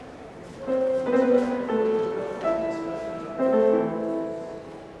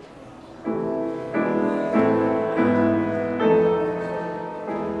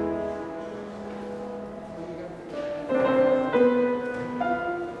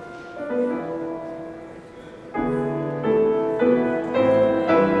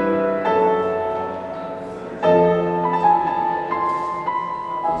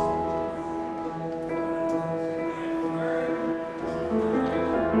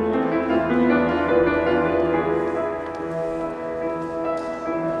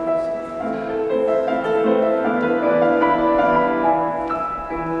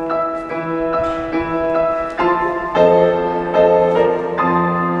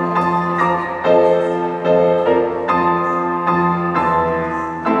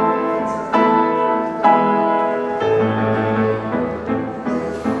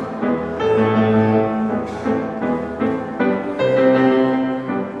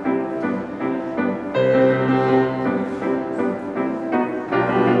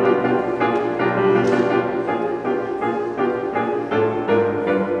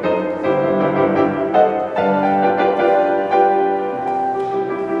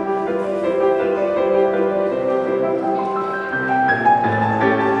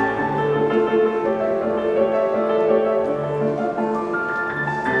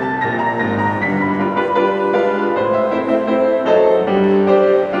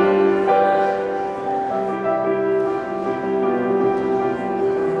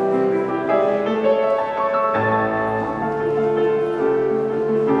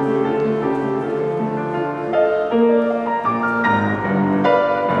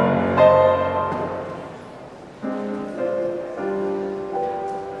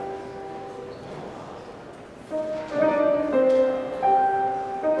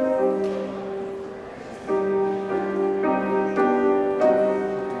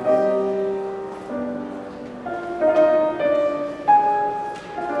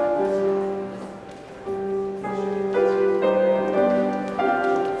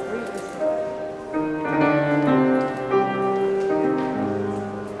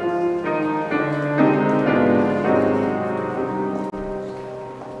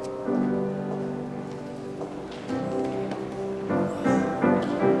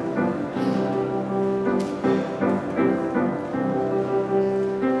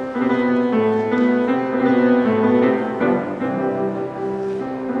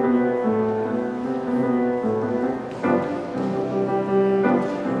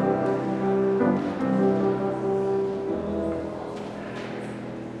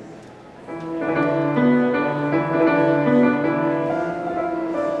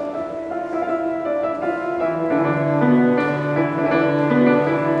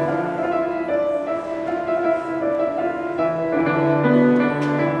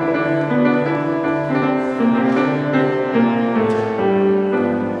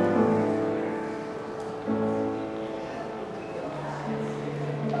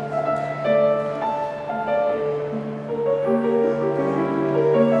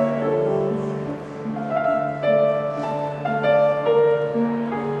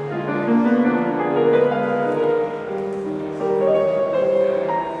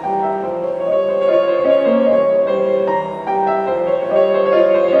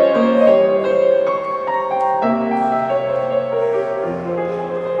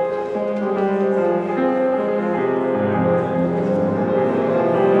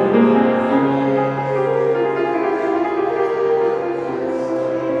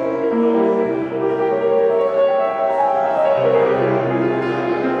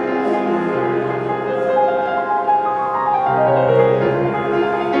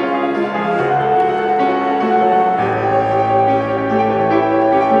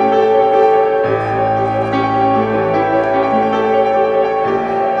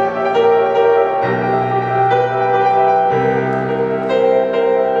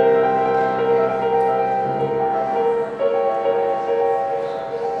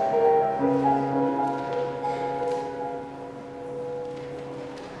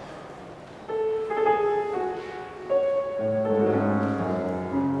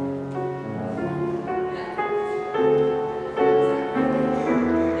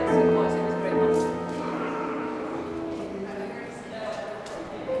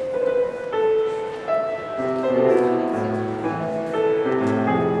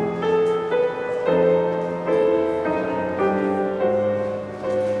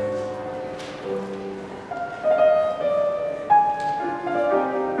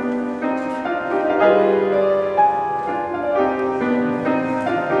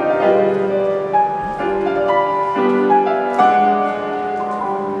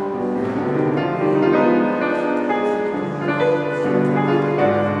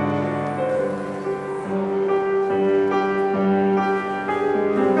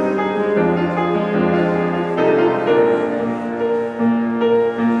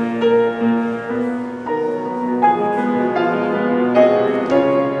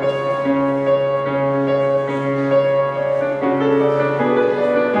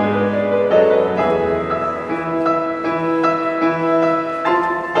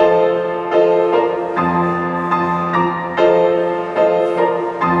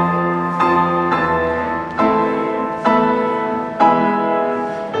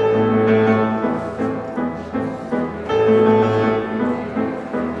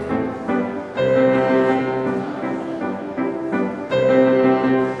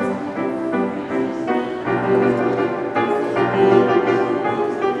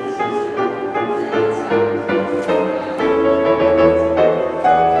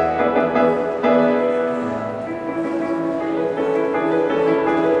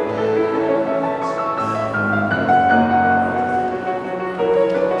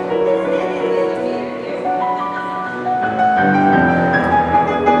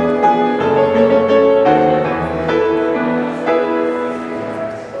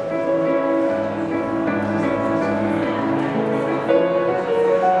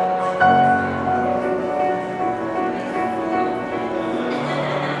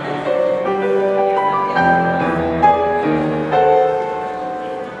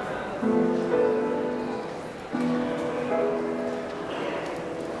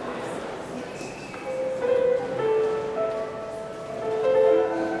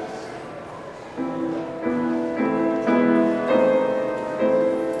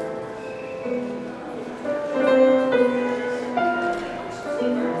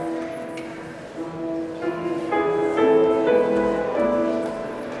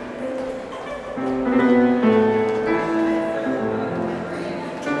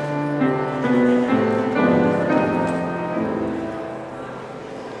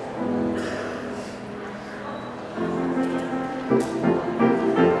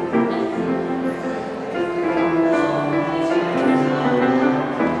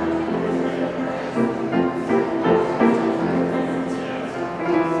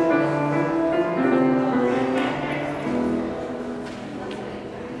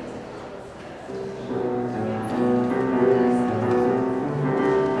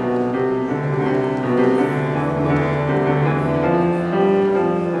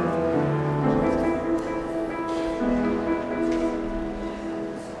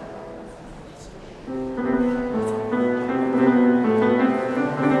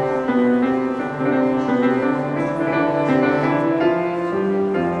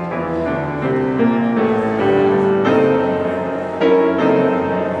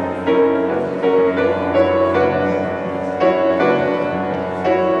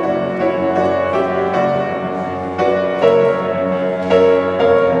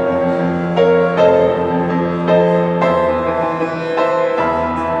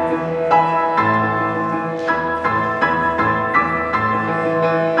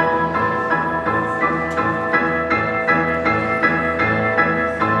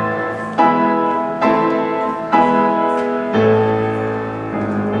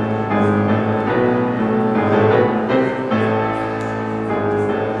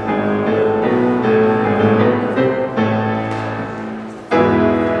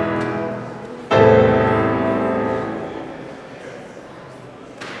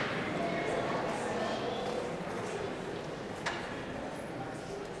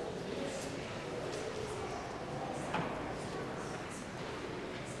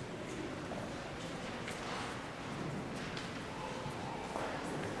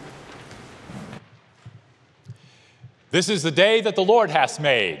This is the day that the Lord has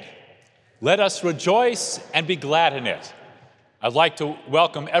made. Let us rejoice and be glad in it. I'd like to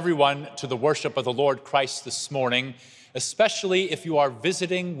welcome everyone to the worship of the Lord Christ this morning, especially if you are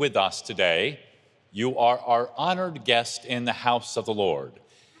visiting with us today. You are our honored guest in the house of the Lord.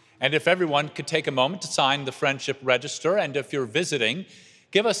 And if everyone could take a moment to sign the friendship register, and if you're visiting,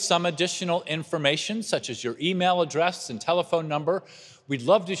 give us some additional information, such as your email address and telephone number. We'd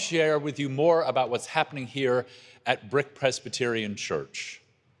love to share with you more about what's happening here at Brick Presbyterian Church.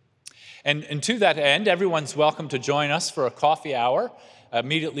 And to that end, everyone's welcome to join us for a coffee hour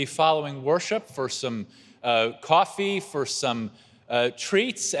immediately following worship, for some coffee, for some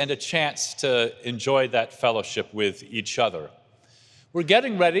treats, and a chance to enjoy that fellowship with each other. We're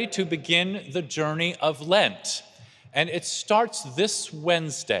getting ready to begin the journey of Lent, and it starts this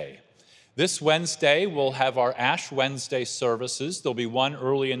Wednesday. This Wednesday, we'll have our Ash Wednesday services. There'll be one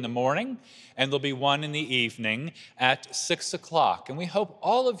early in the morning, and there'll be one in the evening at 6 o'clock. And we hope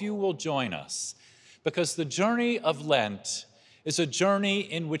all of you will join us, because the journey of Lent is a journey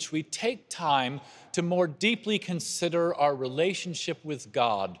in which we take time to more deeply consider our relationship with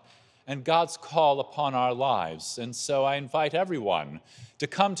God and God's call upon our lives. And so I invite everyone to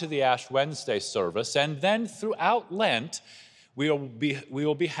come to the Ash Wednesday service, and then throughout Lent, we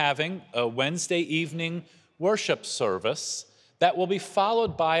will be having a Wednesday evening worship service that will be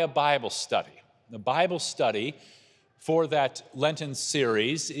followed by a Bible study. The Bible study for that Lenten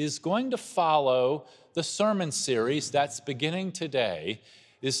series is going to follow the sermon series that's beginning today,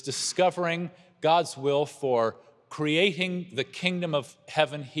 is discovering God's will for creating the kingdom of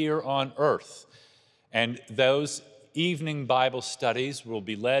heaven here on earth. And those evening Bible studies will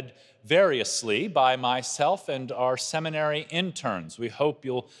be led variously by myself and our seminary interns. We hope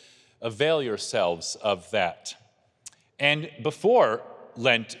you'll avail yourselves of that. And before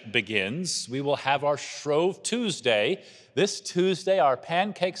Lent begins, we will have our Shrove Tuesday. This Tuesday, our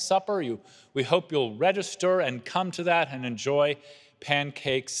pancake supper. We hope you'll register and come to that and enjoy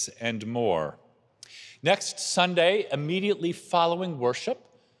pancakes and more. Next Sunday, immediately following worship,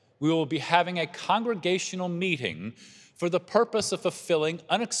 we will be having a congregational meeting for the purpose of fulfilling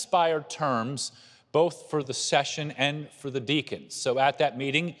unexpired terms, both for the session and for the deacons. So at that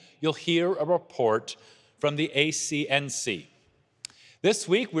meeting, you'll hear a report from the ACNC. This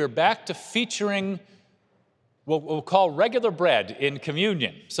week, we're back to featuring what we'll call regular bread in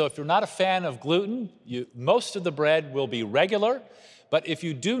communion. So if you're not a fan of gluten, most of the bread will be regular. But if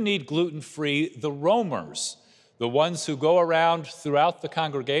you do need gluten-free, the roamers, the ones who go around throughout the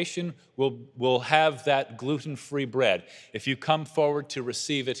congregation, will have that gluten-free bread. If you come forward to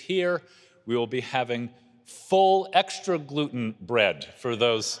receive it here, we will be having full extra gluten bread for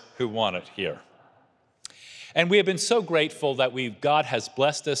those who want it here. And we have been so grateful that God has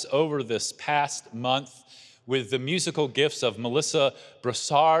blessed us over this past month with the musical gifts of Melissa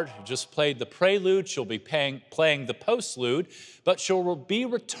Brassard, who just played the prelude. She'll be playing the postlude, but she'll be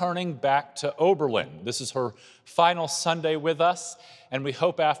returning back to Oberlin. This is her final Sunday with us, and we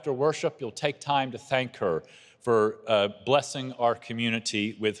hope after worship you'll take time to thank her for blessing our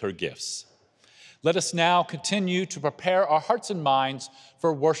community with her gifts. Let us now continue to prepare our hearts and minds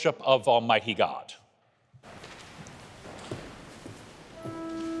for worship of Almighty God.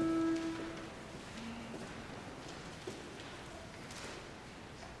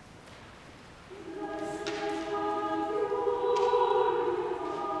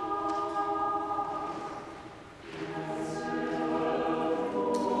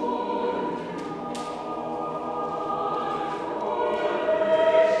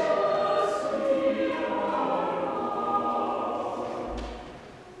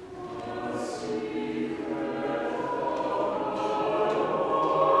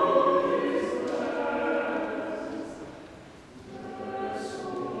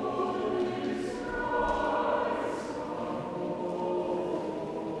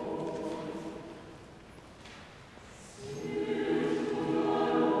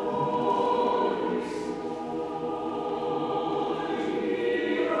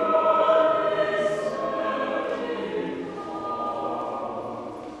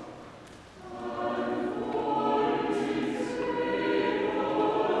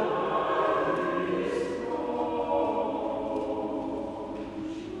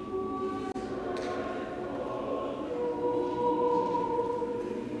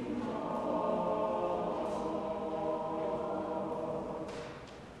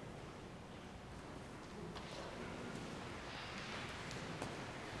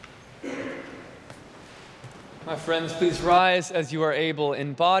 My friends, please rise as you are able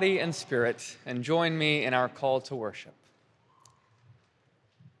in body and spirit, and join me in our call to worship.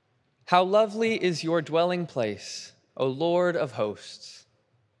 How lovely is your dwelling place, O Lord of hosts.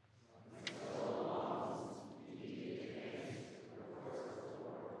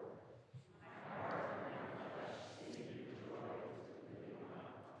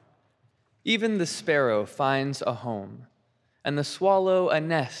 Even the sparrow finds a home, and the swallow a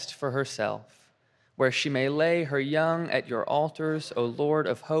nest for herself, where she may lay her young at your altars, O Lord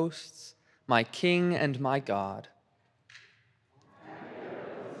of hosts, my King and my God.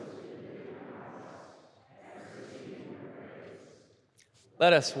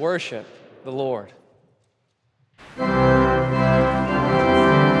 Let us worship the Lord.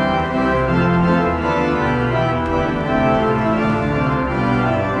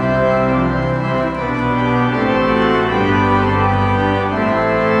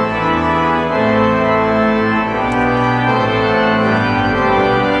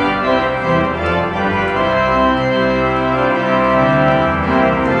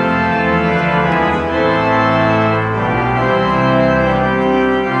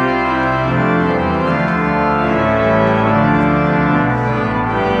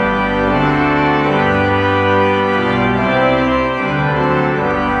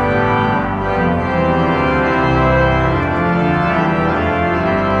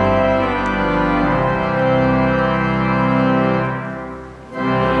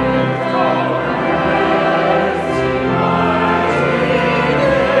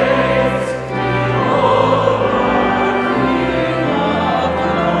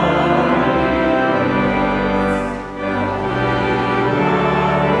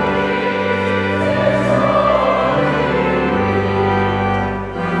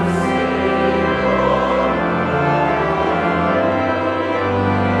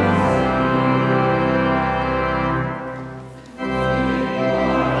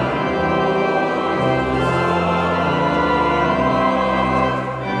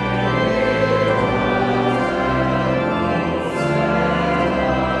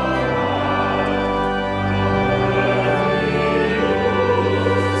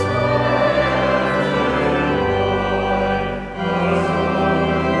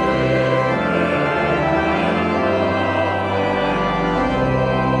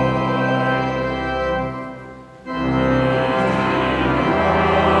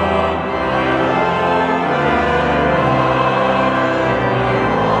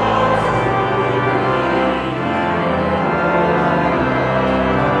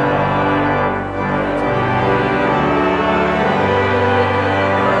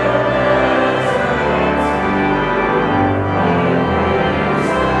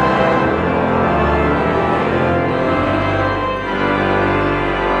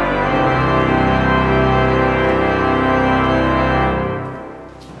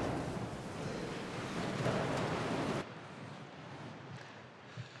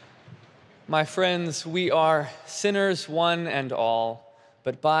 My friends, we are sinners, one and all,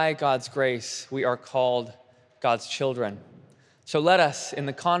 but by God's grace, we are called God's children. So let us, in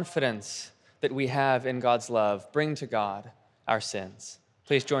the confidence that we have in God's love, bring to God our sins.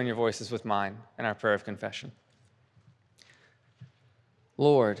 Please join your voices with mine in our prayer of confession.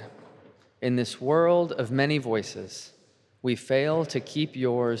 Lord, in this world of many voices, we fail to keep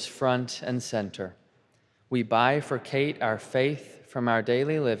yours front and center. We bifurcate our faith from our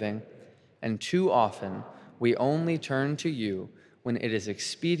daily living, and too often we only turn to you when it is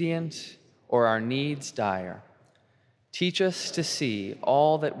expedient or our needs dire. Teach us to see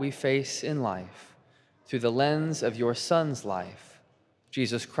all that we face in life through the lens of your Son's life,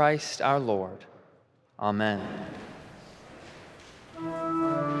 Jesus Christ our Lord. Amen.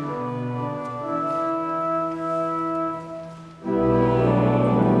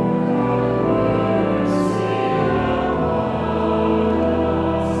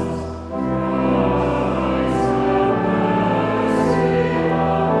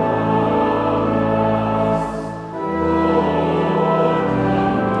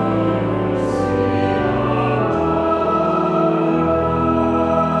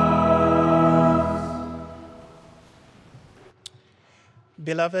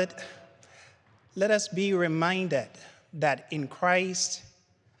 Beloved, let us be reminded that in Christ,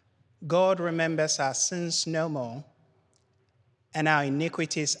 God remembers our sins no more, and our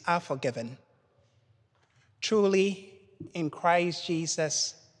iniquities are forgiven. Truly, in Christ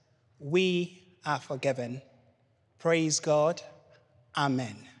Jesus, we are forgiven. Praise God.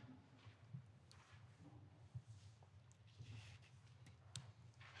 Amen.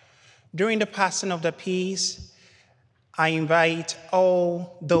 During the passing of the peace, I invite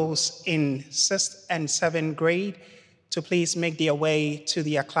all those in 6th and 7th grade to please make their way to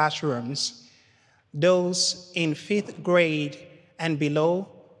their classrooms. Those in 5th grade and below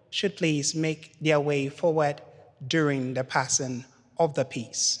should please make their way forward during the passing of the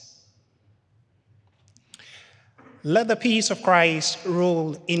peace. Let the peace of Christ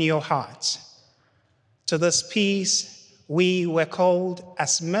rule in your hearts. To this peace, we were called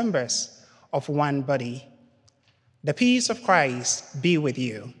as members of one body. The peace of Christ be with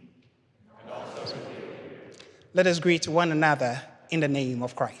you. And also with you. Let us greet one another in the name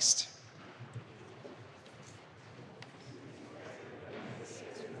of Christ.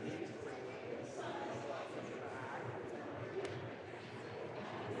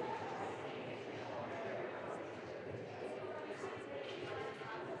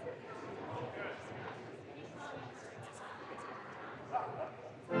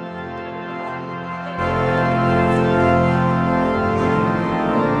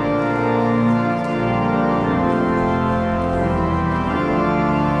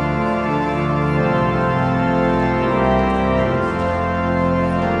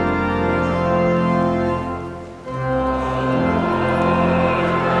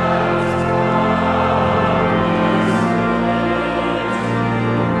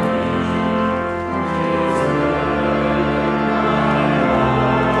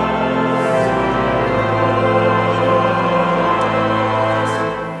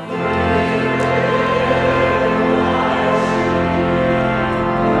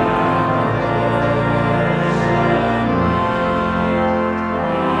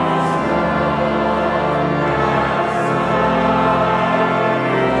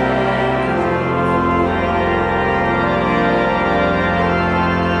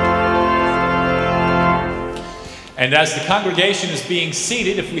 And as the congregation is being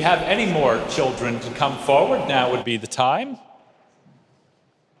seated, if we have any more children to come forward, now would be the time.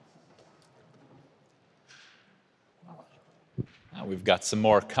 Now we've got some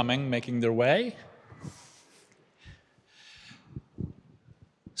more coming, making their way.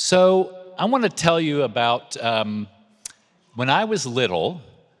 So I want to tell you about when I was little,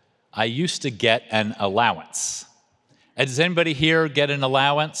 I used to get an allowance. And does anybody here get an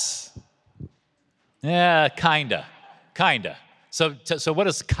allowance? Yeah, kinda. So what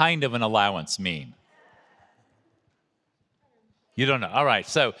does kind of an allowance mean? You don't know. All right.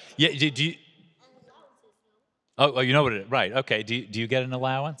 So, yeah, do you? Oh, you know what it is. Right. Okay. Do you get an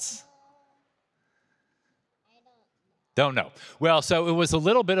allowance? Don't know. Well, so it was a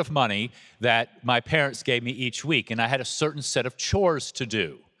little bit of money that my parents gave me each week, and I had a certain set of chores to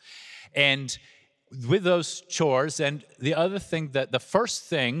do. And with those chores, and the other thing the first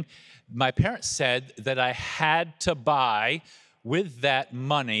thing my parents said that I had to buy with that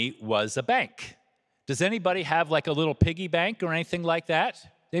money was a bank. Does anybody have like a little piggy bank or anything like that?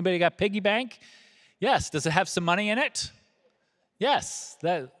 Anybody got piggy bank? Yes. Does it have some money in it? Yes,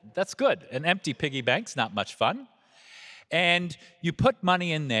 that's good. An empty piggy bank's not much fun. And you put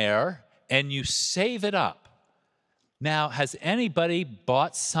money in there and you save it up. Now, has anybody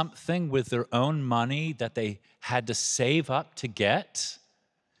bought something with their own money that they had to save up to get?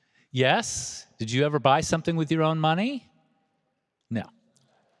 Yes? Did you ever buy something with your own money? No.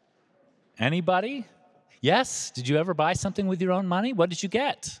 Anybody? Yes? Did you ever buy something with your own money? What did you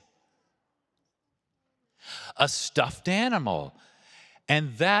get? A stuffed animal.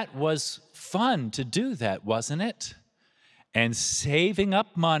 And that was fun to do that, wasn't it? And saving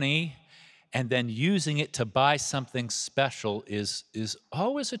up money and then using it to buy something special is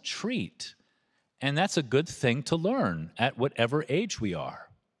always a treat. And that's a good thing to learn at whatever age we are.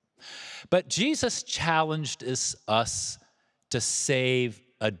 But Jesus challenged us to save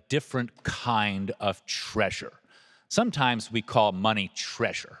a different kind of treasure. Sometimes we call money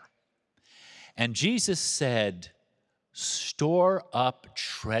treasure. And Jesus said, store up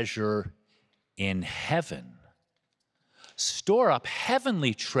treasure in heaven. Store up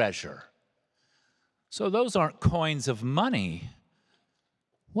heavenly treasure. So those aren't coins of money.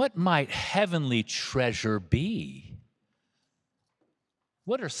 What might heavenly treasure be?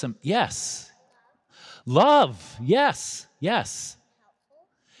 What are some? Yes. Love. Yes.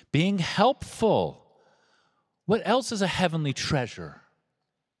 Being helpful. What else is a heavenly treasure?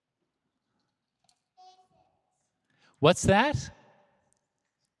 What's that?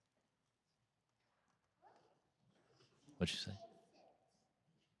 What'd you say?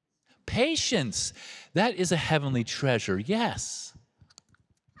 Patience. That is a heavenly treasure. Yes.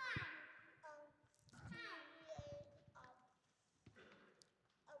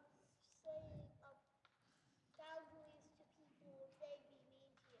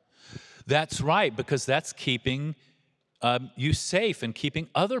 That's right, because that's keeping you safe and keeping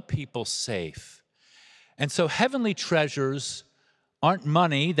other people safe. And so heavenly treasures aren't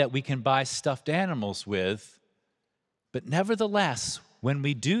money that we can buy stuffed animals with, but nevertheless, when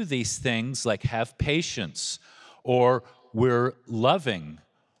we do these things like have patience or we're loving,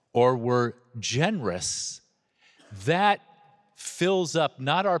 or we're generous, that fills up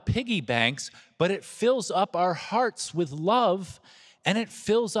not our piggy banks, but it fills up our hearts with love, and it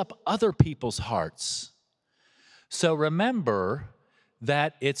fills up other people's hearts. So remember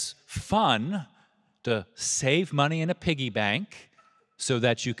that it's fun to save money in a piggy bank so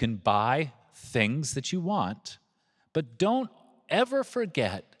that you can buy things that you want, but don't ever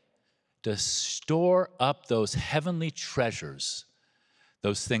forget to store up those heavenly treasures,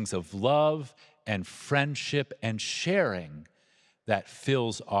 those things of love and friendship and sharing that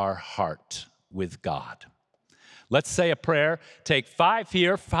fills our heart with God. Let's say a prayer. Take 5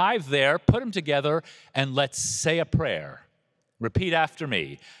 here, 5 there, put them together, and let's say a prayer. Repeat after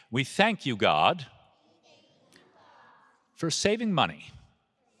me. We thank you, God, for saving money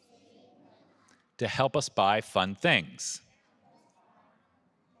to help us buy fun things.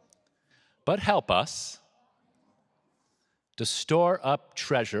 But help us to store up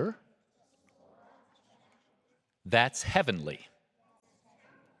treasure that's heavenly,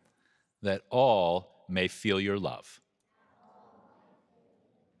 that all may feel your love.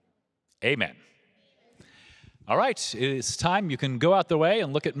 Amen. All right, it's time. You can go out the way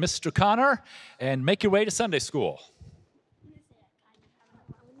and look at Mr. Connor and make your way to Sunday school.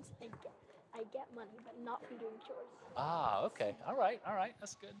 I get money, but not for doing chores. Ah, okay. All right.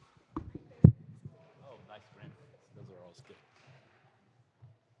 That's good. Oh, nice grandkids. Those are always good.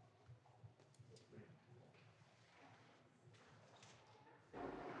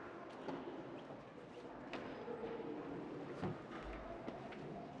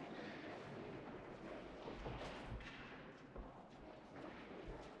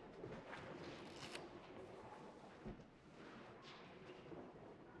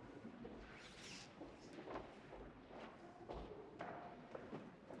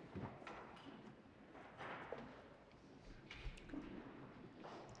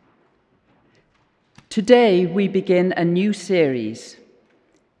 Today we begin a new series,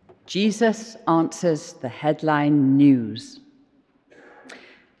 Jesus Answers the Headline News.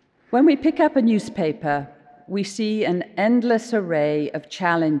 When we pick up a newspaper, we see an endless array of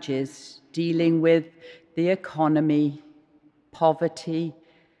challenges dealing with the economy, poverty,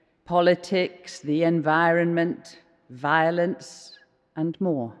 politics, the environment, violence, and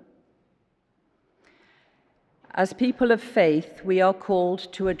more. As people of faith, we are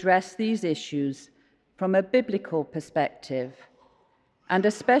called to address these issues from a biblical perspective, and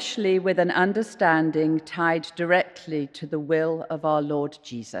especially with an understanding tied directly to the will of our Lord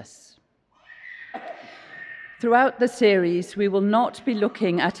Jesus. Throughout the series, we will not be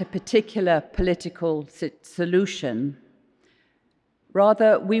looking at a particular political solution.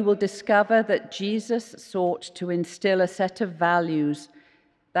 Rather, we will discover that Jesus sought to instill a set of values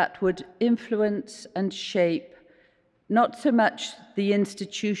that would influence and shape not so much the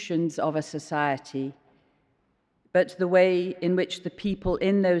institutions of a society, but the way in which the people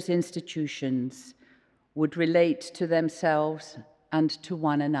in those institutions would relate to themselves and to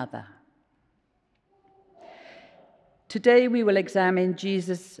one another. Today we will examine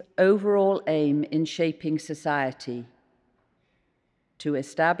Jesus' overall aim in shaping society, to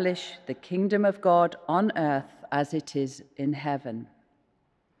establish the kingdom of God on earth as it is in heaven.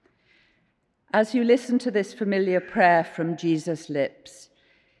 As you listen to this familiar prayer from Jesus' lips,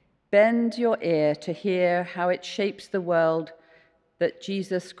 bend your ear to hear how it shapes the world that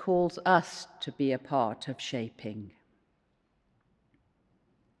Jesus calls us to be a part of shaping.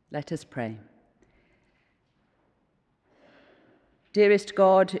 Let us pray. Dearest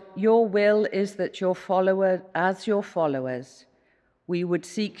God, your will is that as your followers, we would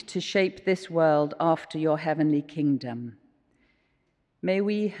seek to shape this world after your heavenly kingdom. May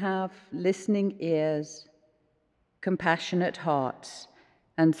we have listening ears, compassionate hearts,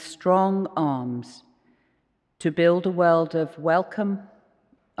 and strong arms to build a world of welcome,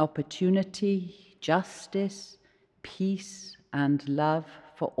 opportunity, justice, peace, and love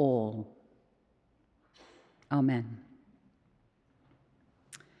for all. Amen.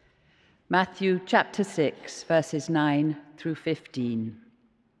 Matthew chapter 6, verses 9 through 15.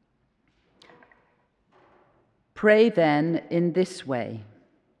 Pray then in this way: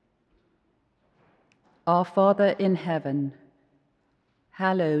 Our Father in heaven,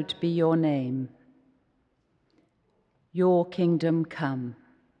 hallowed be your name. Your kingdom come.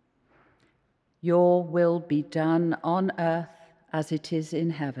 Your will be done on earth as it is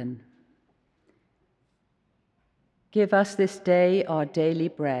in heaven. Give us this day our daily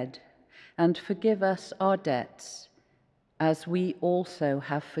bread, and forgive us our debts, as we also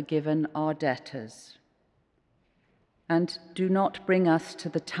have forgiven our debtors. And do not bring us to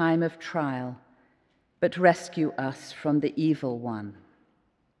the time of trial, but rescue us from the evil one.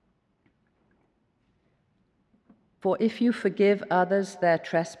 For if you forgive others their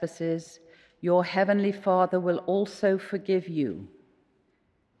trespasses, your heavenly Father will also forgive you.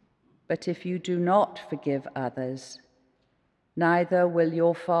 But if you do not forgive others, neither will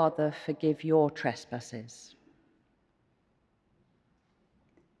your Father forgive your trespasses.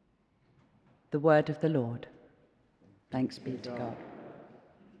 The word of the Lord. Thanks be to God.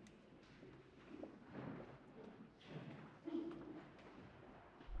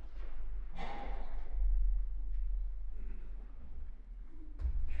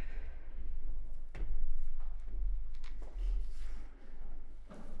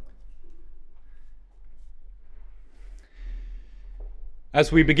 As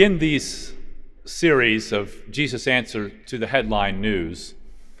we begin these series of Jesus' answer to the headline news,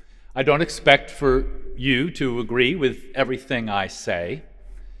 I don't expect for you to agree with everything I say.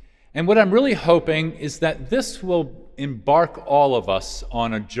 And what I'm really hoping is that this will embark all of us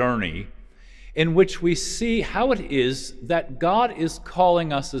on a journey in which we see how it is that God is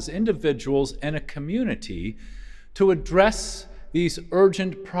calling us as individuals and a community to address these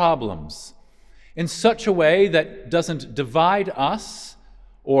urgent problems in such a way that doesn't divide us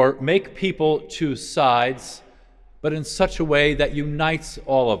or make people choose sides, but in such a way that unites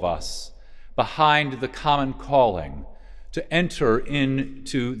all of us behind the common calling to enter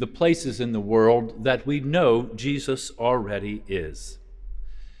into the places in the world that we know Jesus already is.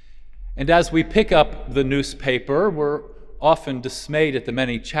 And as we pick up the newspaper, we're often dismayed at the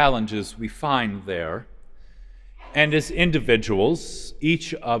many challenges we find there. And as individuals,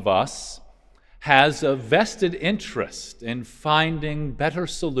 each of us has a vested interest in finding better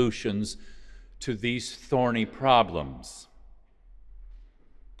solutions to these thorny problems.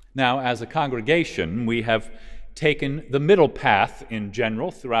 Now, as a congregation, we have taken the middle path in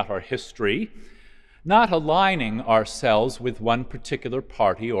general throughout our history, not aligning ourselves with one particular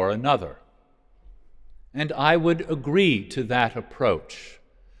party or another. And I would agree to that approach,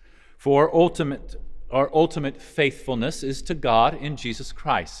 for our ultimate faithfulness is to God in Jesus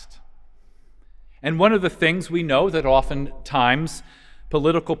Christ. And one of the things we know that oftentimes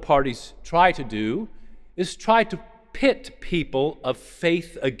political parties try to do is try to pit people of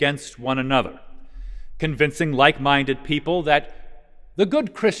faith against one another, convincing like-minded people that the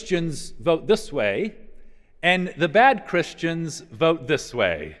good Christians vote this way and the bad Christians vote this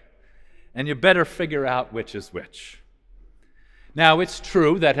way, and you better figure out which is which. Now, it's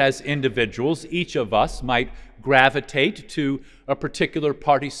true that as individuals, each of us might gravitate to a particular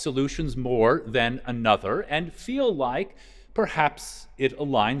party's solutions more than another and feel like perhaps it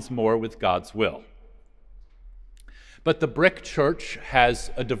aligns more with God's will. But the Brick Church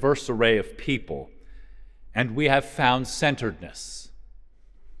has a diverse array of people, and we have found centeredness.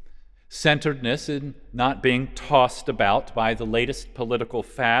 Centeredness in not being tossed about by the latest political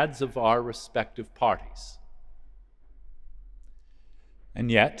fads of our respective parties. And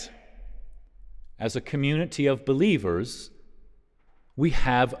yet, as a community of believers, we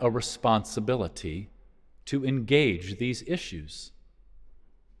have a responsibility to engage these issues.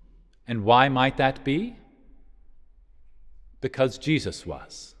 And why might that be? Because Jesus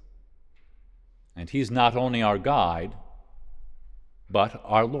was. And he's not only our guide, but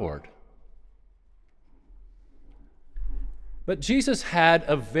our Lord. But Jesus had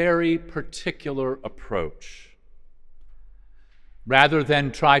a very particular approach. Rather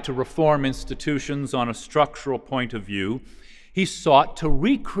than try to reform institutions on a structural point of view, he sought to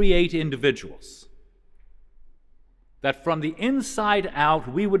recreate individuals, that from the inside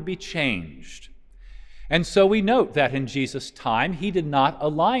out we would be changed. And so we note that in Jesus' time, he did not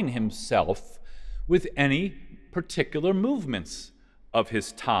align himself with any particular movements of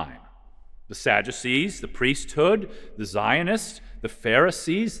his time. The Sadducees, the priesthood, the Zionists, the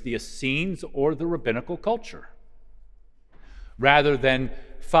Pharisees, the Essenes, or the rabbinical culture. Rather than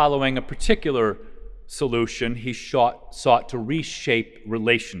following a particular solution, he sought to reshape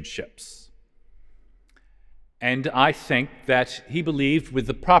relationships. And I think that he believed with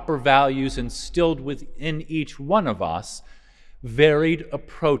the proper values instilled within each one of us, varied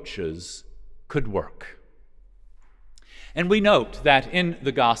approaches could work. And we note that in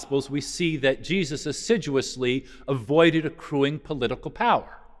the Gospels we see that Jesus assiduously avoided accruing political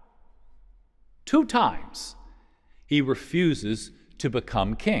power. 2 times he refuses to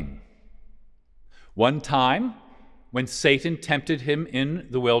become king. One time when Satan tempted him in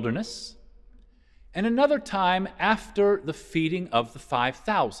the wilderness, and another time after the feeding of the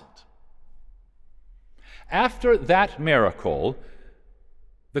 5,000. After that miracle,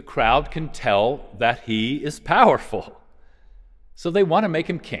 the crowd can tell that he is powerful, so they want to make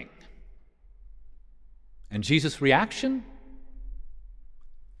him king. And Jesus' reaction?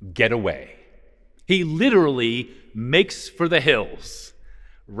 Get away. He literally makes for the hills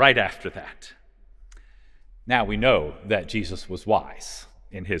right after that. Now we know that Jesus was wise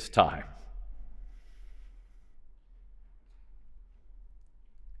in his time.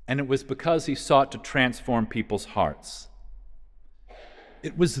 And it was because he sought to transform people's hearts.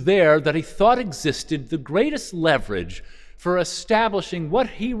 It was there that he thought existed the greatest leverage for establishing what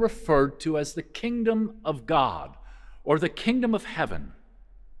he referred to as the kingdom of God, or the kingdom of heaven,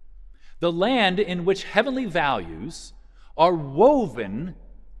 the land in which heavenly values are woven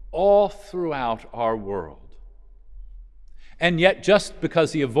all throughout our world. And yet, just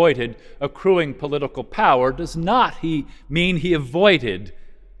because he avoided accruing political power does not mean he avoided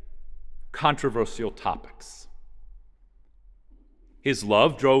controversial topics. His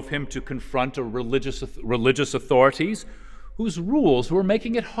love drove him to confront religious authorities whose rules were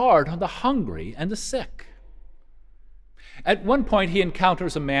making it hard on the hungry and the sick. At one point, he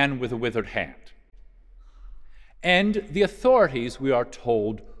encounters a man with a withered hand. And the authorities, we are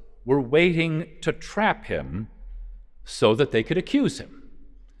told, were waiting to trap him so that they could accuse him.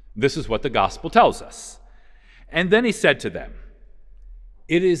 This is what the gospel tells us. And then he said to them,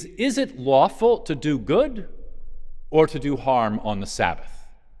 Is it lawful to do good or to do harm on the Sabbath?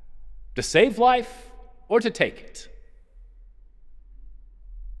 To save life or to take it?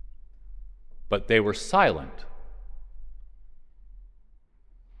 But they were silent.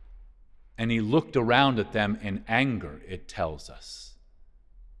 And he looked around at them in anger, it tells us.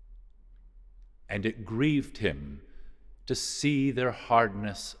 And it grieved him to see their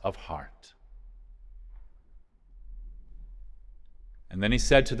hardness of heart. And then he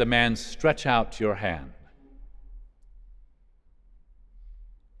said to the man, Stretch out your hand.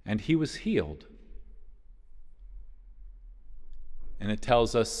 And he was healed. And it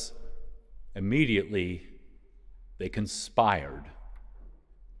tells us immediately they conspired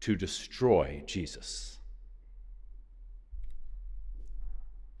to destroy Jesus.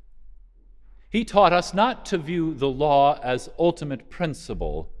 He taught us not to view the law as ultimate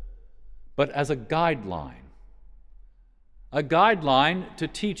principle, but as a guideline to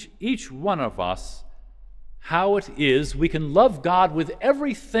teach each one of us how it is we can love God with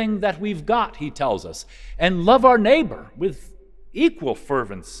everything that we've got, he tells us, and love our neighbor with equal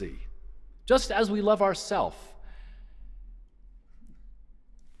fervency, just as we love ourselves.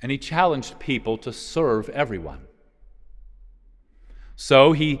 And he challenged people to serve everyone.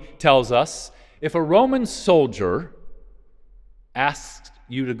 So he tells us, if a Roman soldier asked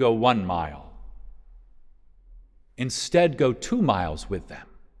you to go 1 mile, instead go 2 miles with them.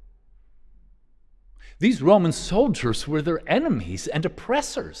 These Roman soldiers were their enemies and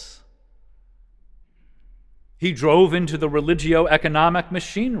oppressors. He drove into the religio-economic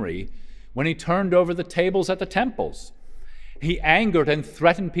machinery when he turned over the tables at the temples. He angered and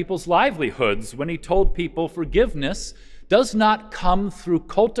threatened people's livelihoods when he told people forgiveness does not come through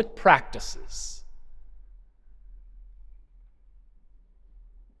cultic practices,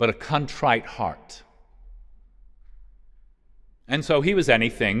 but a contrite heart. And so he was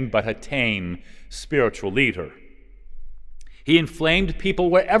anything but a tame spiritual leader. He inflamed people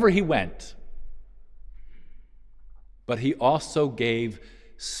wherever he went, but he also gave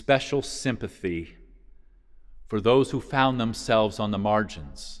special sympathy for those who found themselves on the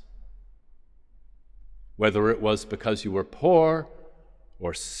margins, whether it was because you were poor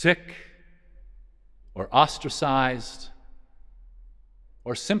or sick or ostracized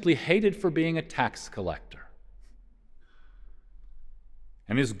or simply hated for being a tax collector.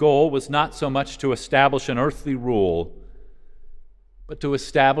 And his goal was not so much to establish an earthly rule, but to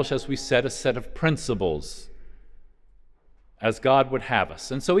establish, as we said, a set of principles as God would have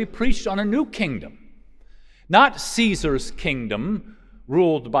us. And so he preached on a new kingdom, not Caesar's kingdom,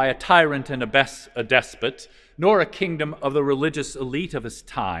 ruled by a tyrant and a despot, nor a kingdom of the religious elite of his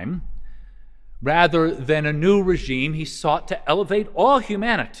time. Rather than a new regime, he sought to elevate all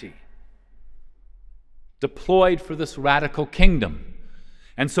humanity, deployed for this radical kingdom.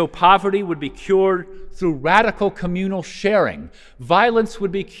 And so poverty would be cured through radical communal sharing. Violence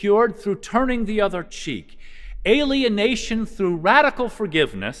would be cured through turning the other cheek. Alienation through radical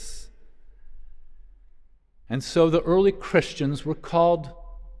forgiveness. And so the early Christians were called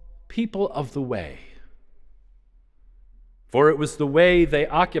people of the way. For it was the way they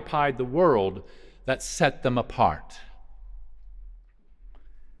occupied the world that set them apart.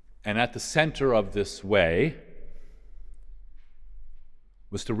 And at the center of this way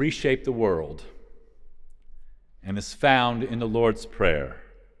was to reshape the world, and is found in the Lord's Prayer.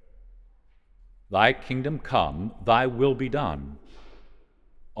 Thy kingdom come, thy will be done,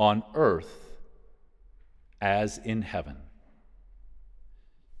 on earth as in heaven.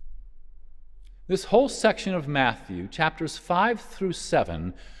 This whole section of Matthew, chapters 5 through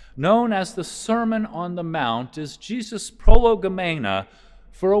 7, known as the Sermon on the Mount, is Jesus' prolegomena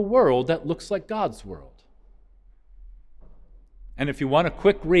for a world that looks like God's world. And if you want a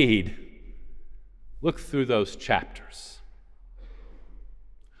quick read, look through those chapters.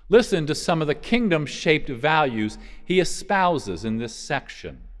 Listen to some of the kingdom-shaped values he espouses in this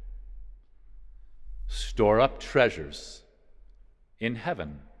section. Store up treasures in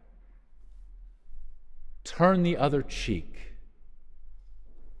heaven. Turn the other cheek.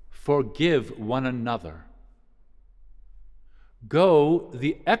 Forgive one another. Go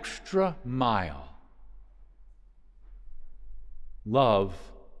the extra mile. Love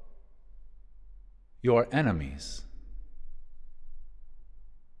your enemies.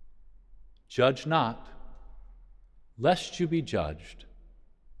 Judge not, lest you be judged,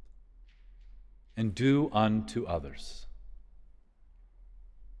 and do unto others.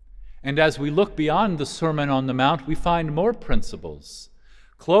 And as we look beyond the Sermon on the Mount, we find more principles.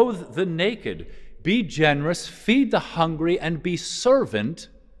 Clothe the naked, be generous, feed the hungry, and be servant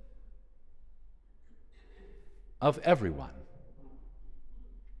of everyone.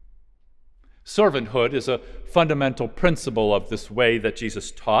 Servanthood is a fundamental principle of this way that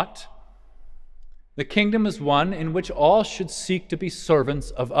Jesus taught. The kingdom is one in which all should seek to be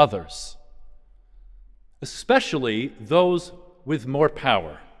servants of others, especially those with more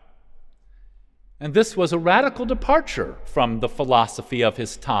power. And this was a radical departure from the philosophy of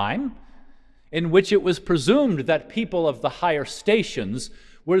his time, in which it was presumed that people of the higher stations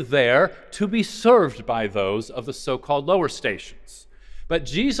were there to be served by those of the so-called lower stations. But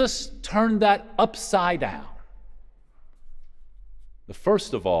Jesus turned that upside down. The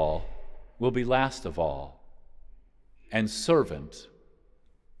first of all will be last of all, and servant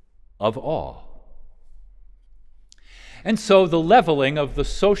of all. And so the leveling of the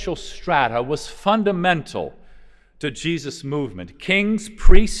social strata was fundamental to Jesus' movement. Kings,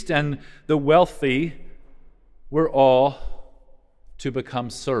 priests, and the wealthy were all to become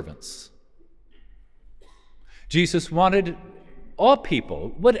servants. Jesus wanted all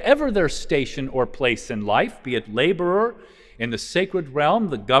people, whatever their station or place in life, be it laborer in the sacred realm,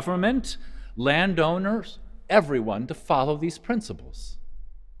 the government, landowners, everyone to follow these principles.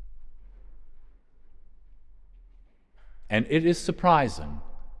 And it is surprising,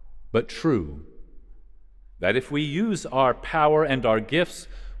 but true, that if we use our power and our gifts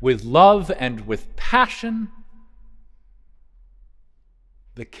with love and with passion,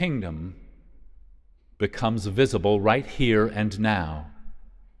 the kingdom becomes visible right here and now.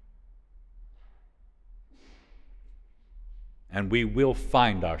 And we will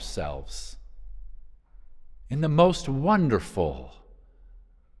find ourselves in the most wonderful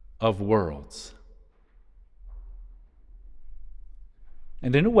of worlds.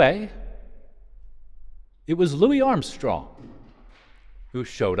 And in a way, it was Louis Armstrong who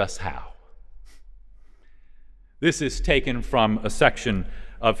showed us how. This is taken from a section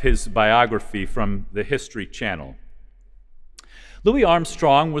of his biography from the History Channel. Louis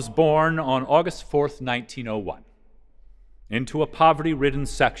Armstrong was born on August 4th, 1901, into a poverty-ridden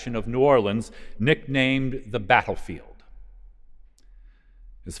section of New Orleans nicknamed the Battlefield.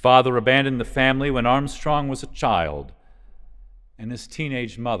 His father abandoned the family when Armstrong was a child, and his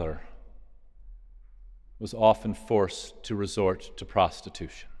teenage mother was often forced to resort to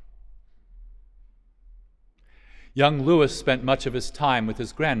prostitution. Young Louis spent much of his time with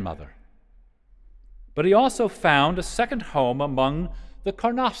his grandmother, but he also found a second home among the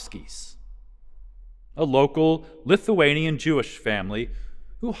Karnofskys, a local Lithuanian Jewish family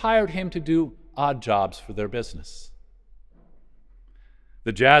who hired him to do odd jobs for their business.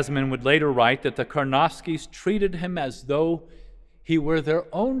 The Jasmine would later write that the Karnofskys treated him as though he were their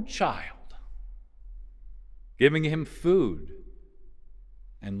own child, giving him food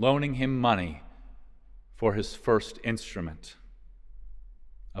and loaning him money for his first instrument,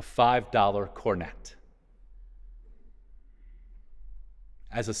 a $5 cornet.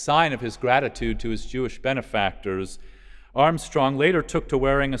 As a sign of his gratitude to his Jewish benefactors, Armstrong later took to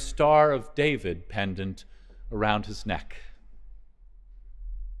wearing a Star of David pendant around his neck.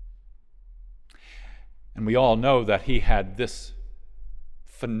 And we all know that he had this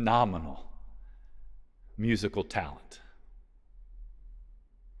phenomenal musical talent.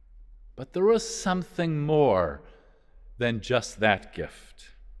 But there was something more than just that gift.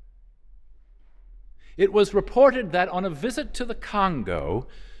 It was reported that on a visit to the Congo,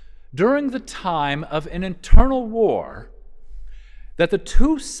 during the time of an internal war, that the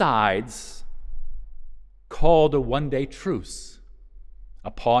two sides called a one-day truce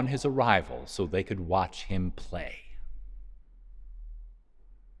upon his arrival so they could watch him play.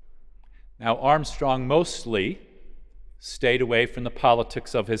 Now, Armstrong mostly stayed away from the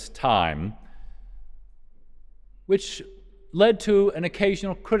politics of his time, which led to an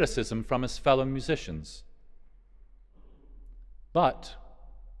occasional criticism from his fellow musicians. But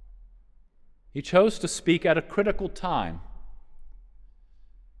he chose to speak at a critical time.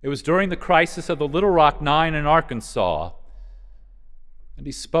 It was during the crisis of the Little Rock Nine in Arkansas, and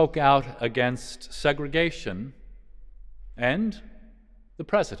he spoke out against segregation and the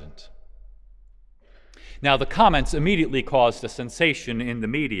president. Now, the comments immediately caused a sensation in the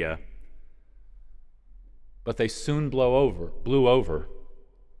media, but they soon blew over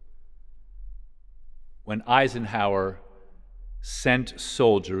when Eisenhower sent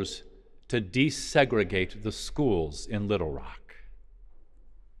soldiers to desegregate the schools in Little Rock.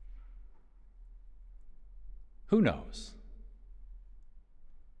 Who knows?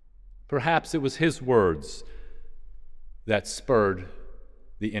 Perhaps it was his words that spurred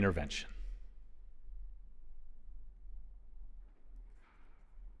the intervention.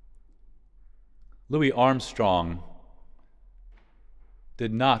 Louis Armstrong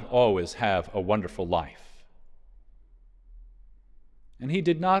did not always have a wonderful life. And he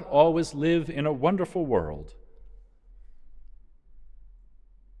did not always live in a wonderful world.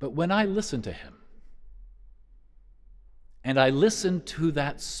 But when I listen to him, and I listen to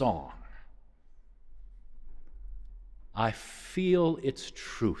that song, I feel its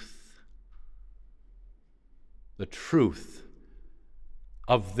truth, the truth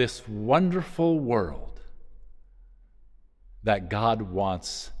of this wonderful world that God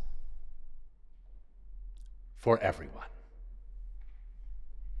wants for everyone.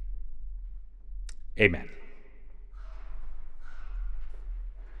 Amen.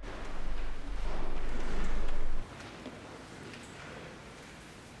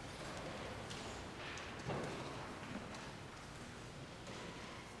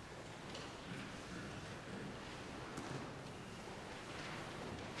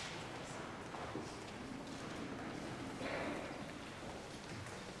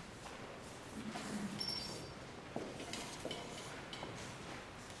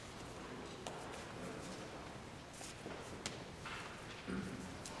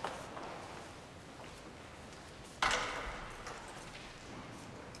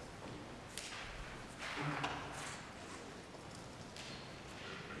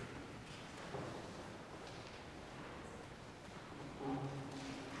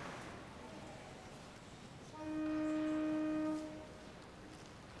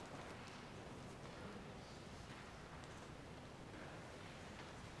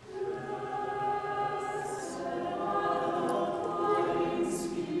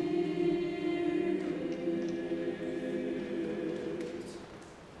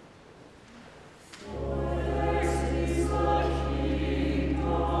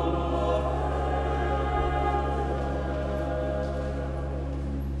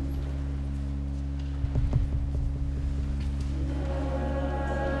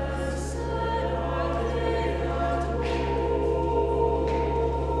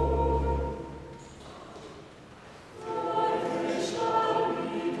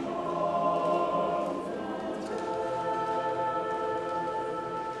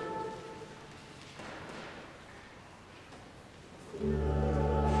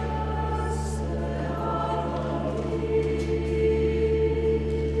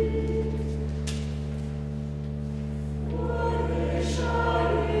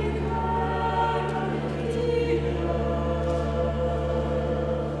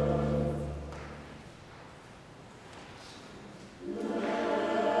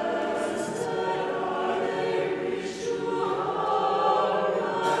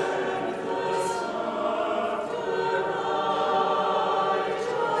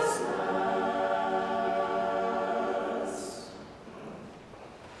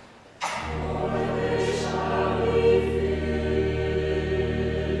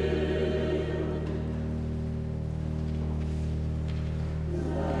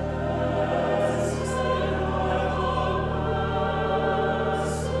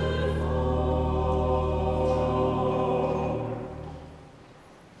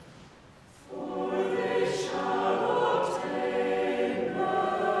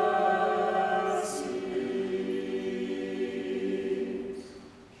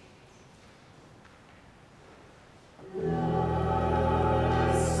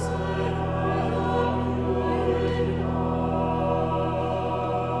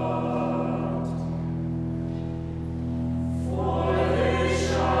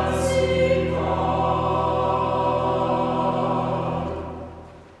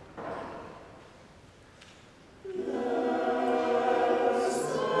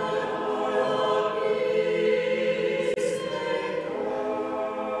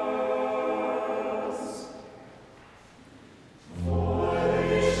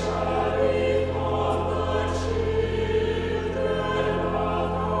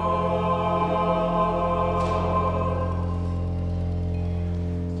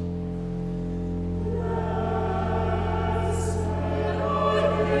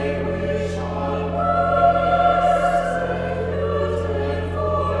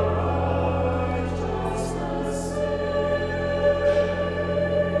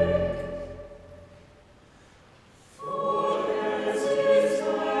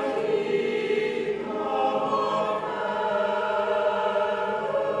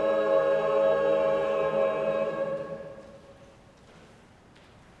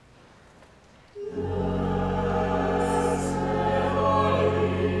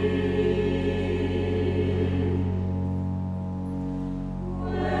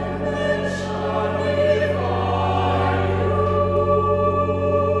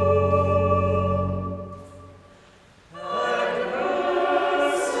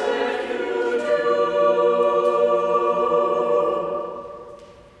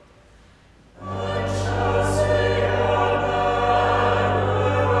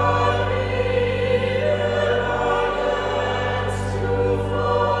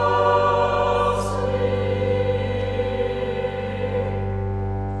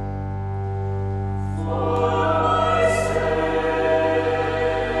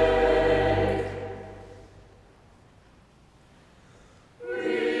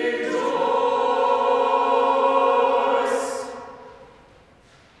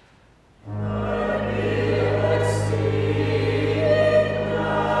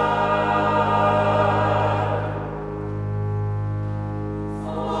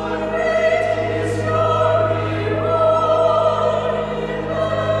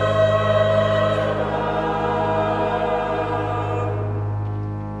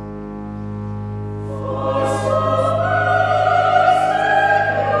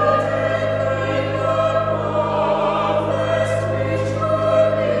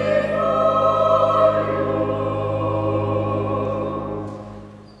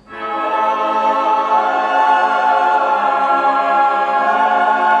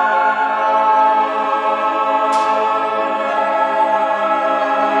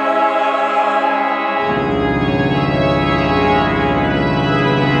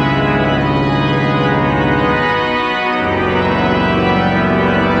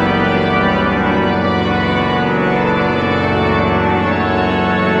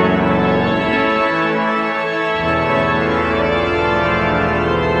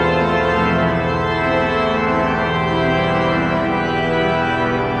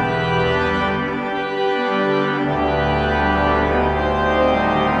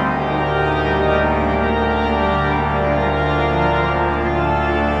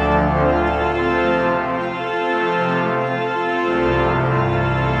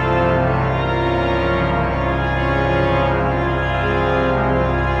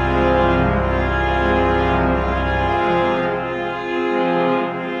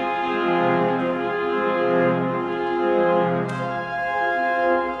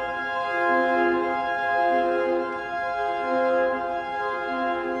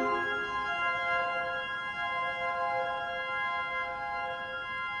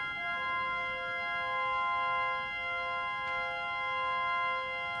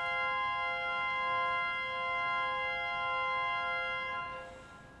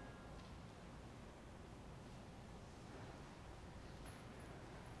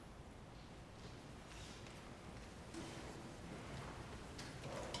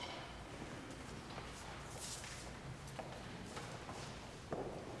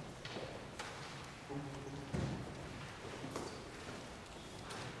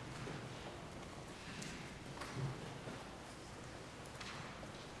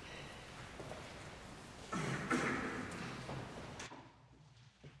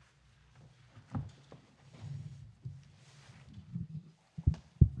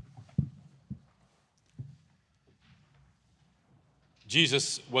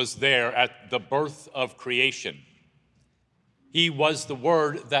 Jesus was there at the birth of creation. He was the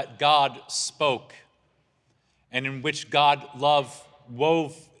word that God spoke, and in which God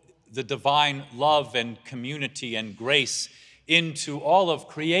wove the divine love and community and grace into all of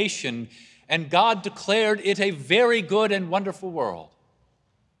creation, and God declared it a very good and wonderful world.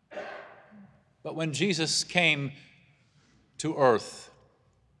 But when Jesus came to earth,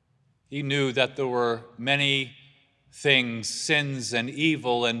 he knew that there were many things, sins and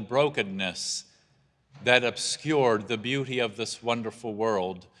evil and brokenness, that obscured the beauty of this wonderful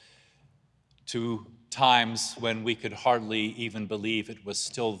world to times when we could hardly even believe it was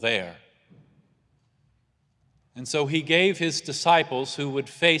still there. And so he gave his disciples, who would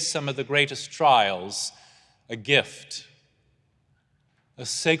face some of the greatest trials, a gift, a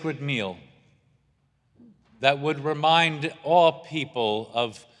sacred meal that would remind all people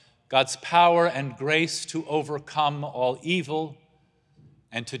of God's power and grace to overcome all evil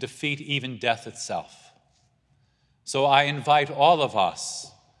and to defeat even death itself. So I invite all of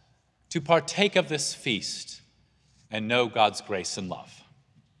us to partake of this feast and know God's grace and love.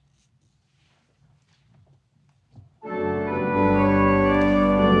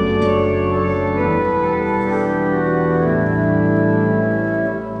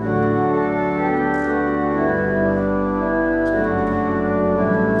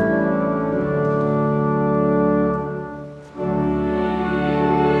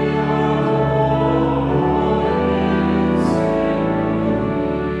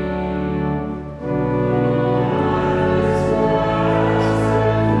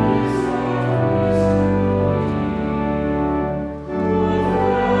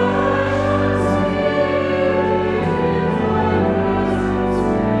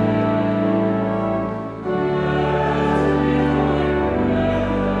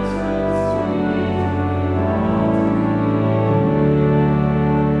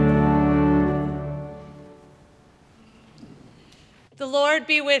 The Lord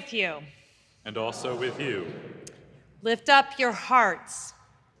be with you. And also with you. Lift up your hearts.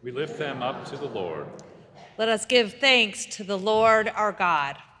 We lift them up to the Lord. Let us give thanks to the Lord our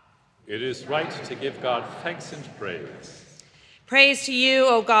God. It is right to give God thanks and praise. Praise to you,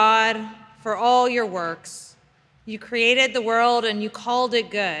 O God, for all your works. You created the world and you called it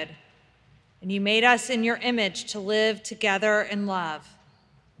good, and you made us in your image to live together in love.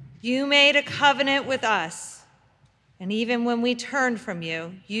 You made a covenant with us, and even when we turned from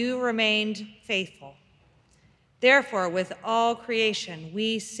you, you remained faithful. Therefore, with all creation,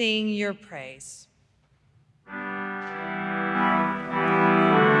 we sing your praise.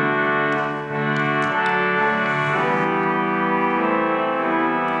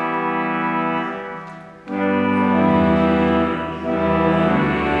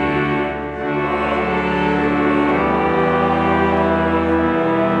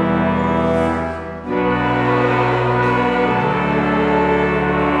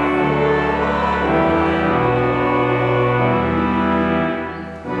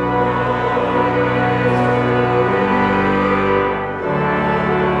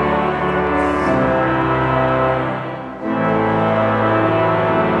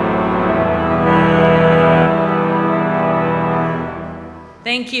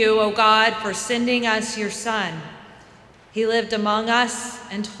 Thank you, O God, for sending us your Son. He lived among us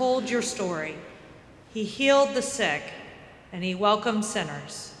and told your story. He healed the sick, and he welcomed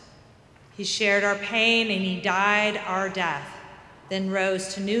sinners. He shared our pain, and he died our death, then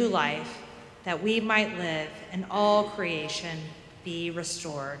rose to new life, that we might live and all creation be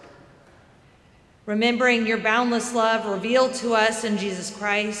restored. Remembering your boundless love revealed to us in Jesus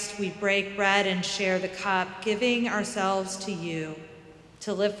Christ, we break bread and share the cup, giving ourselves to you,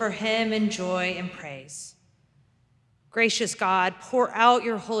 to live for him in joy and praise. Gracious God, pour out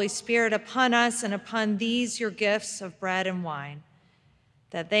your Holy Spirit upon us and upon these your gifts of bread and wine,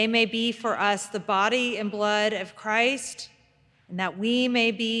 that they may be for us the body and blood of Christ, and that we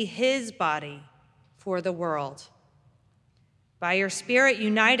may be his body for the world. By your Spirit,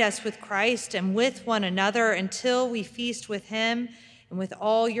 unite us with Christ and with one another until we feast with him and with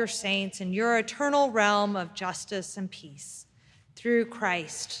all your saints in your eternal realm of justice and peace. Through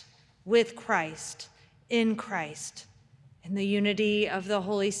Christ, with Christ, in Christ, in the unity of the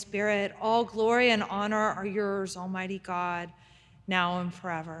Holy Spirit, all glory and honor are yours, Almighty God, now and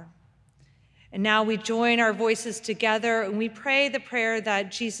forever. And now we join our voices together and we pray the prayer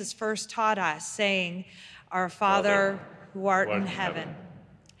that Jesus first taught us, saying, Our Father, who art in heaven,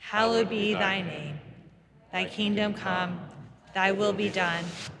 hallowed be thy name. Thy kingdom come, thy will be done,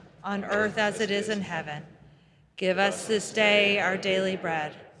 on earth as it is in heaven. Give us this day our daily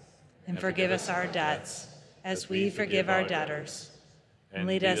bread, and forgive us our debts, as we forgive our debtors. And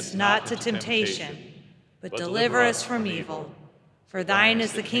lead us not to temptation, but deliver us from evil. For thine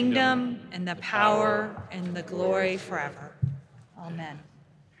is the kingdom, and the power, and the glory forever. Amen.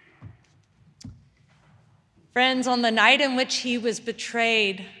 Friends, on the night in which he was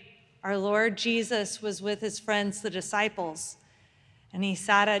betrayed, our Lord Jesus was with his friends, the disciples, and he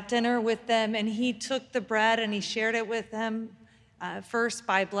sat at dinner with them, and he took the bread and he shared it with them, first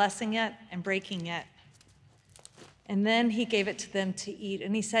by blessing it and breaking it. And then he gave it to them to eat,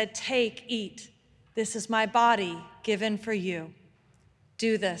 and he said, "Take, eat. This is my body given for you.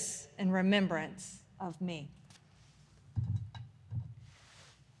 Do this in remembrance of me."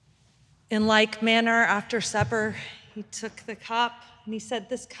 In like manner, after supper, he took the cup, and he said,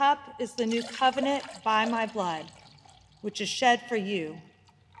 "This cup is the new covenant by my blood, which is shed for you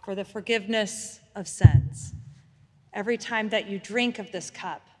for the forgiveness of sins. Every time that you drink of this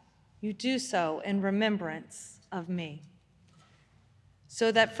cup, you do so in remembrance of me."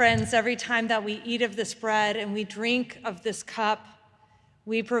 So that, friends, every time that we eat of this bread and we drink of this cup,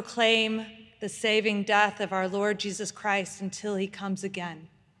 we proclaim the saving death of our Lord Jesus Christ until he comes again.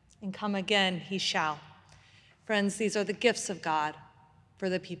 And come again he shall. Friends, these are the gifts of God for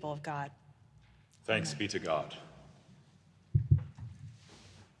the people of God. Thanks be to God.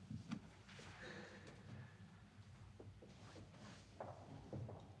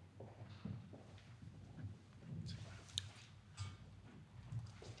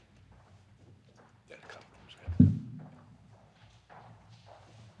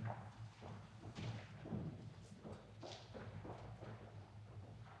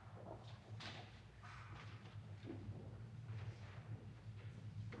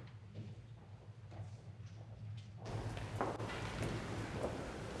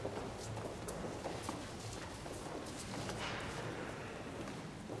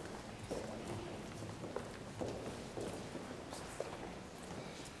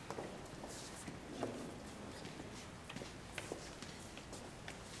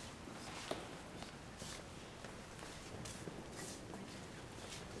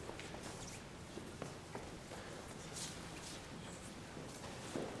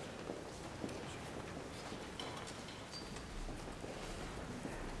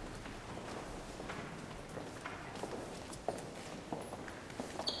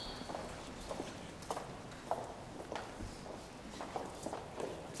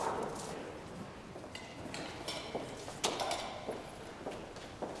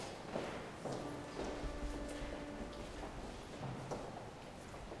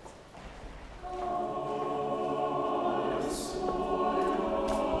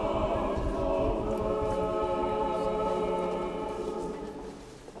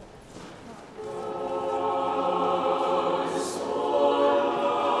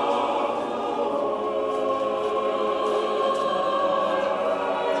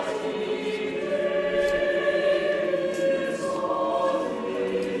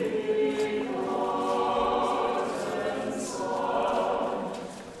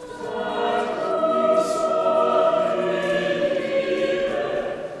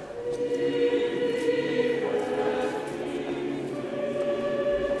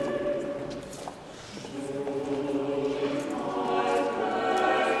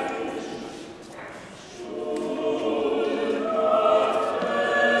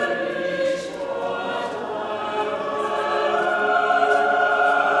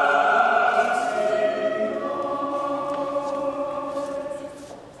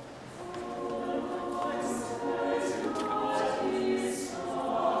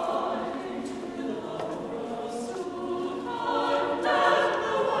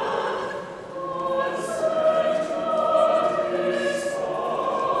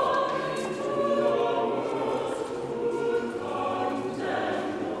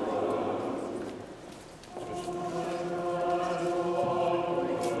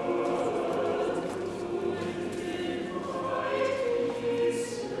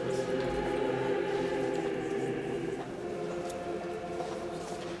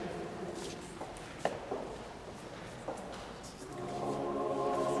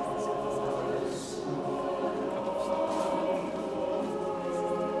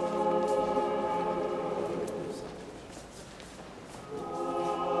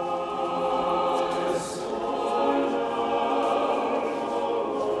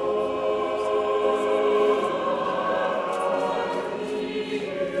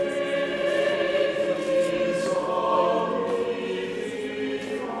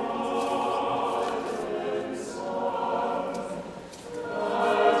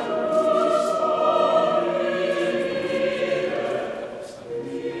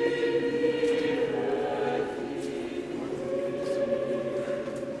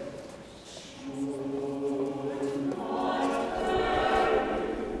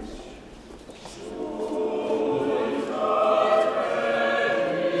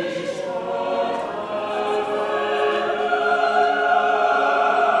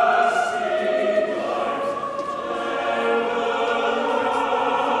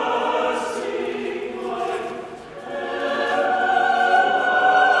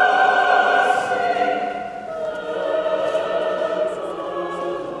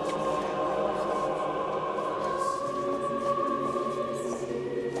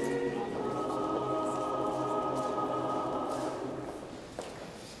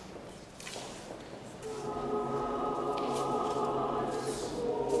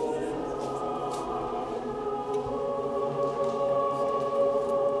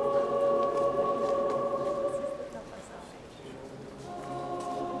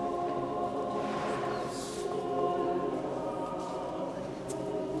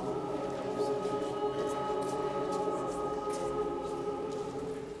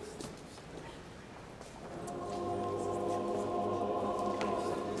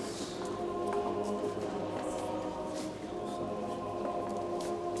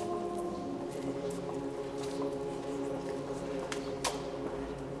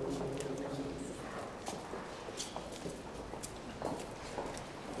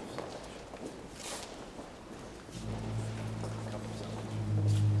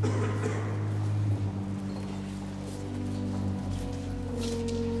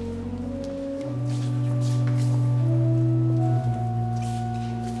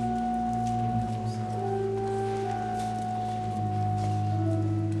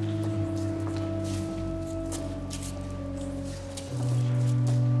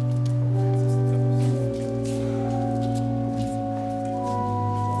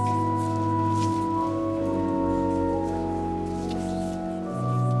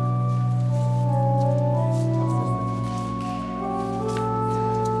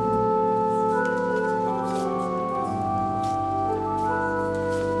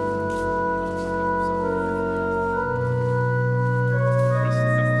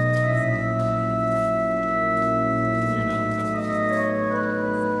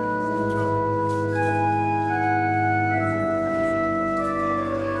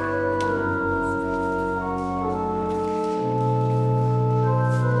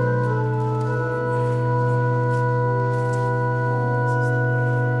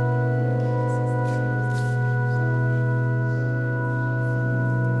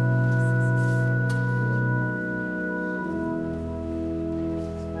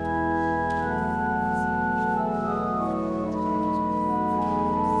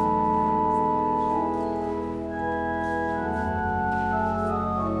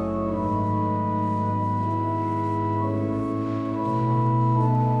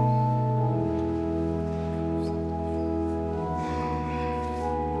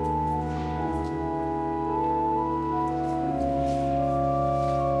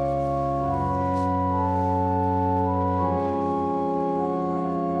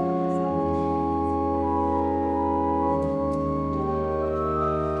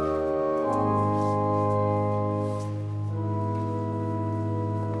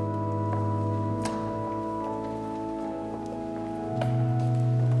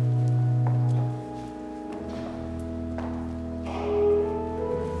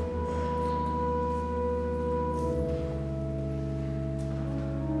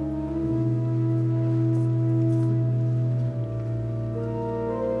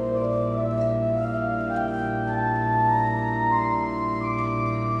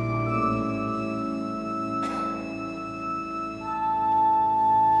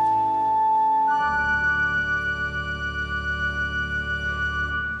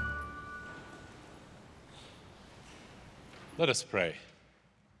 Let us pray.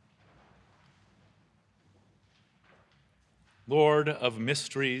 Lord of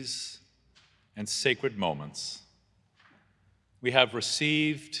mysteries and sacred moments, we have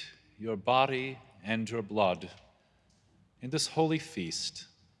received your body and your blood in this holy feast.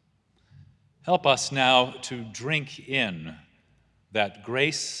 Help us now to drink in that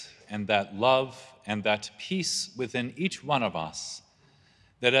grace and that love and that peace within each one of us,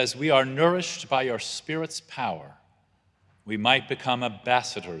 that as we are nourished by your Spirit's power, we might become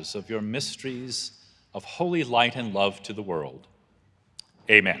ambassadors of your mysteries of holy light and love to the world.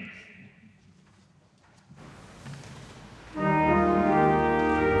 Amen.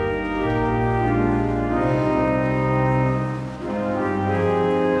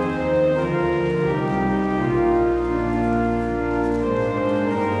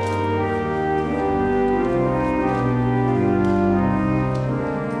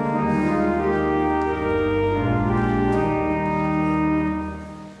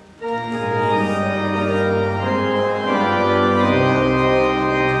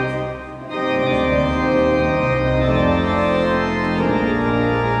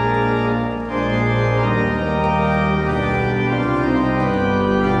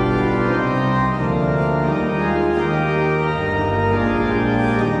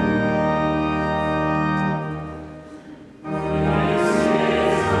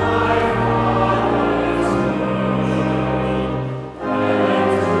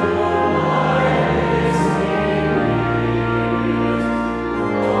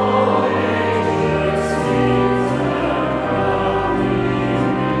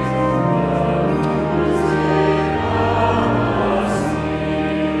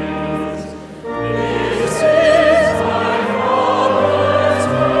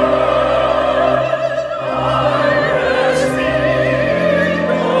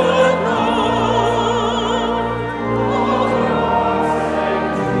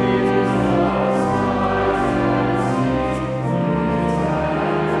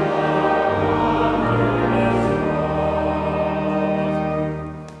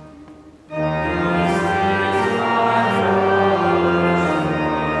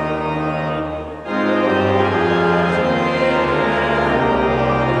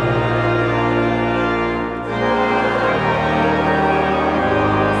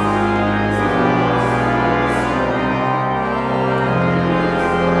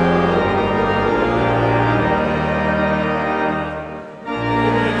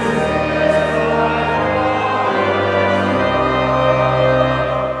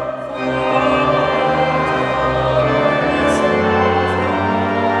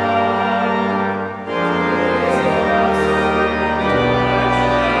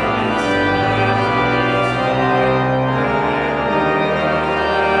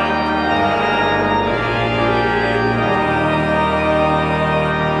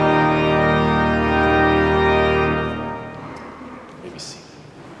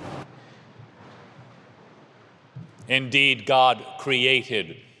 Indeed, God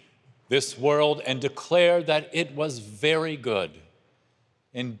created this world and declared that it was very good.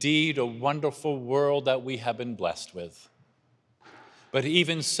 Indeed, a wonderful world that we have been blessed with. But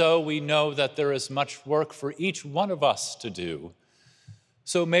even so, we know that there is much work for each one of us to do.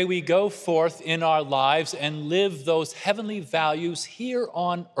 So may we go forth in our lives and live those heavenly values here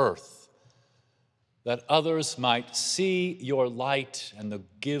on earth, that others might see your light and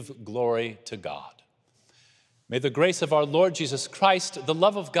give glory to God. May the grace of our Lord Jesus Christ, the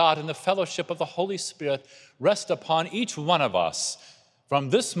love of God, and the fellowship of the Holy Spirit rest upon each one of us from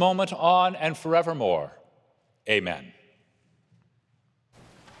this moment on and forevermore. Amen.